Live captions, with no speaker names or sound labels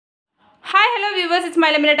Hi, hello viewers, it's my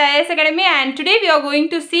Lemonade IAS Academy and today we are going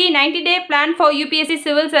to see 90-day plan for UPSC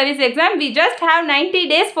Civil Service exam. We just have 90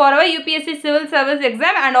 days for our UPSC Civil Service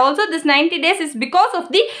exam, and also this 90 days is because of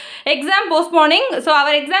the exam postponing. So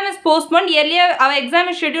our exam is postponed. Earlier our exam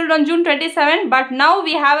is scheduled on June 27, but now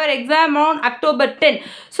we have our exam on October 10.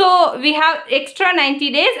 So we have extra 90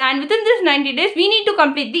 days, and within this 90 days we need to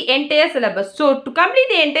complete the entire syllabus. So to complete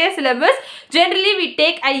the entire syllabus, generally we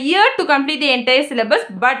take a year to complete the entire syllabus,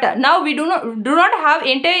 but now we do not have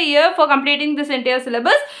entire year for completing this entire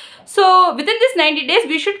syllabus. So within this 90 days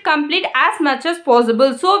we should complete as much as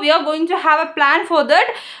possible. So we are going to have a plan for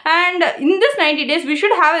that, and in this 90 days we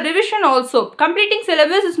should have a revision also. Completing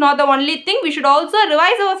syllabus is not the only thing. We should also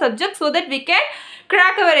revise our subjects so that we can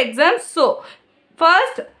crack our exams. So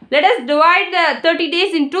first let us divide the 30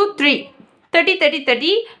 days into 3.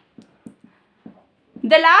 30.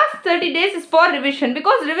 The last 30 days is for revision,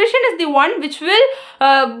 because revision is the one which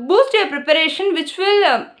will boost your preparation, which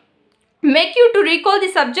will make you to recall the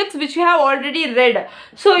subjects which you have already read.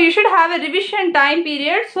 So you should have a revision time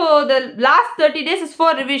period. So the last 30 days is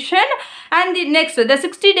for revision, and the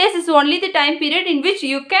 60 days is only the time period in which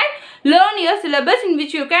you can learn your syllabus, in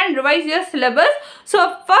which you can revise your syllabus.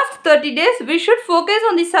 So first 30 days we should focus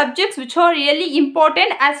on the subjects which are really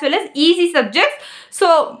important as well as easy subjects.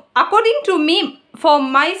 So according to me, for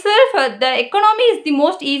myself, the economy is the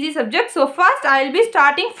most easy subject. So first I will be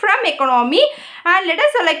starting from economy, and let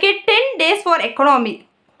us allocate 10 days for economy.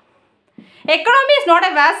 Economy is not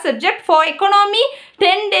a vast subject. For economy,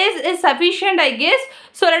 10 days is sufficient, I guess.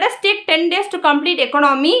 So let us take 10 days to complete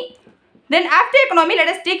economy. Then after economy, let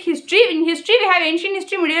us take history. In history, we have ancient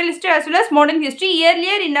history, medieval history as well as modern history.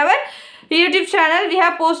 Earlier in our YouTube channel, we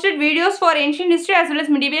have posted videos for ancient history as well as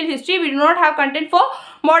medieval history. We do not have content for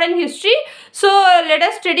modern history. So let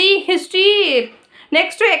us study history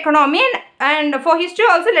next to economy, and for history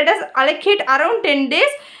also let us allocate around 10 days.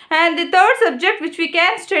 And the third subject which we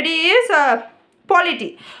can study is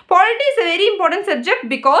polity. Polity is a very important subject,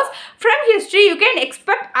 because from history you can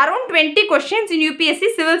expect around 20 questions in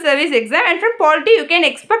UPSC Civil Service exam, and from polity you can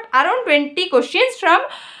expect around 20 questions from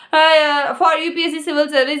for UPSC Civil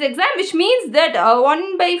Service exam, which means that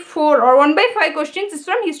 1/4 or 1/5 questions is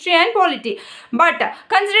from history and polity. But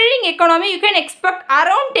considering economy, you can expect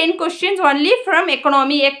around 10 questions only from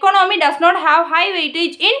economy. Economy does not have high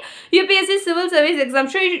weightage in UPSC Civil Service exam,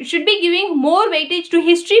 so you should be giving more weightage to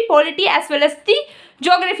history, polity as well as the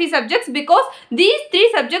geography subjects, because these three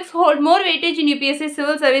subjects hold more weightage in UPSC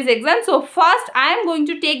Civil Service exam. So first I am going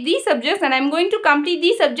to take these subjects and I am going to complete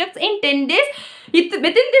these subjects in 10 days.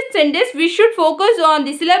 Within this 10 days, we should focus on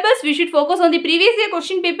the syllabus, we should focus on the previous year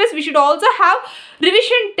question papers, we should also have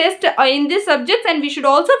revision test in these subjects, and we should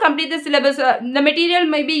also complete the syllabus. The material,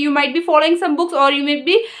 maybe you might be following some books, or you may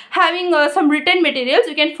be having some written materials.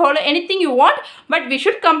 You can follow anything you want, but we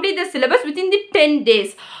should complete the syllabus within the 10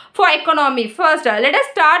 days. For economy, first let us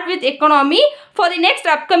start with economy. For the next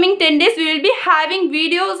upcoming 10 days we will be having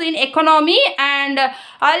videos in economy, and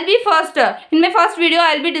I'll be first in my first video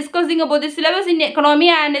I'll be discussing about the syllabus in economy,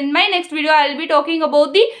 and in my next video I'll be talking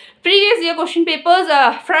about the previous year question papers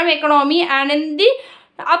from economy, and in the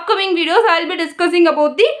upcoming videos I'll be discussing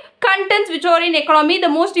about the contents which are in economy, the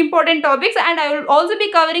most important topics, and I will also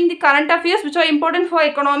be covering the current affairs which are important for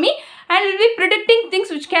economy, and will be predicting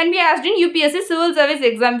things which can be asked in UPSC Civil Service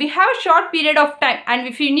exam. We have a short period of time, and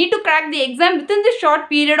if you need to crack the exam within this short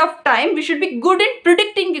period of time, we should be good in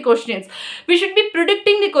predicting the questions. We should be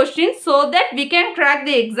predicting the questions so that we can crack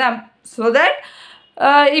the exam. So that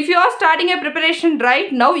if you are starting a preparation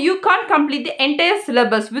right now, you can't complete the entire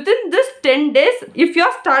syllabus within this 10 days. If you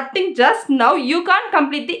are starting just now, you can't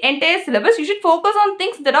complete the entire syllabus. You should focus on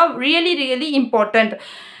things that are really important.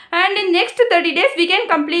 And in next 30 days we can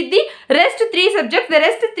complete the rest 3 subjects. The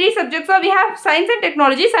rest 3 subjects are, we have science and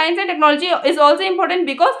technology. Science and technology is also important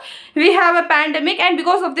because we have a pandemic, and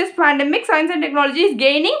because of this pandemic science and technology is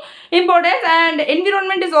gaining importance, and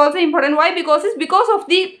environment is also important. Why? Because it's because of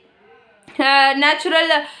the natural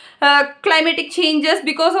climatic changes,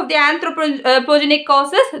 because of the anthropogenic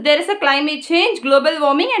causes. There is a climate change, global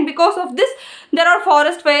warming, and because of this there are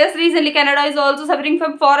forest fires. Recently Canada is also suffering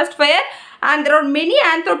from forest fire, and there are many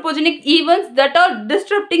anthropogenic events that are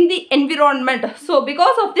disrupting the environment. So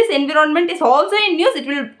because of this, environment is also in news. It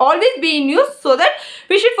will always be in news, so that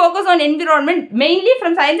we should focus on environment. Mainly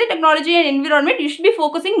from science and technology and environment, you should be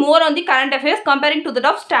focusing more on the current affairs comparing to that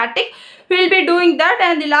of static. We will be doing that.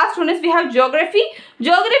 And the last one is we have geography.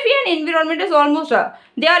 Geography and environment is almost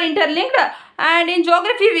they are interlinked, and in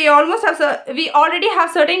geography we already have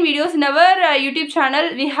certain videos in our YouTube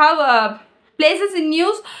channel. We have Places in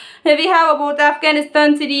news, we have about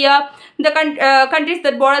Afghanistan, Syria, the countries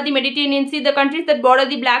that border the Mediterranean Sea, the countries that border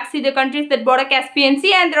the Black Sea, the countries that border Caspian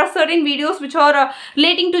Sea, and there are certain videos which are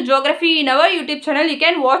relating to geography in our YouTube channel. You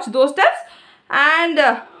can watch those stuff. And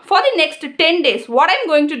for the next 10 days, what I'm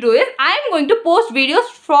going to do is I am going to post videos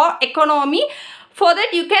for economy. For that,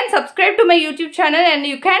 you can subscribe to my YouTube channel and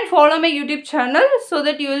you can follow my YouTube channel so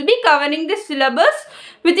that you will be covering this syllabus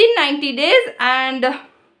within 90 days. And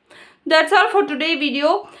that's all for today's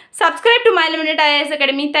video. Subscribe to My Lemonade IAS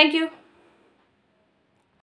Academy. Thank you.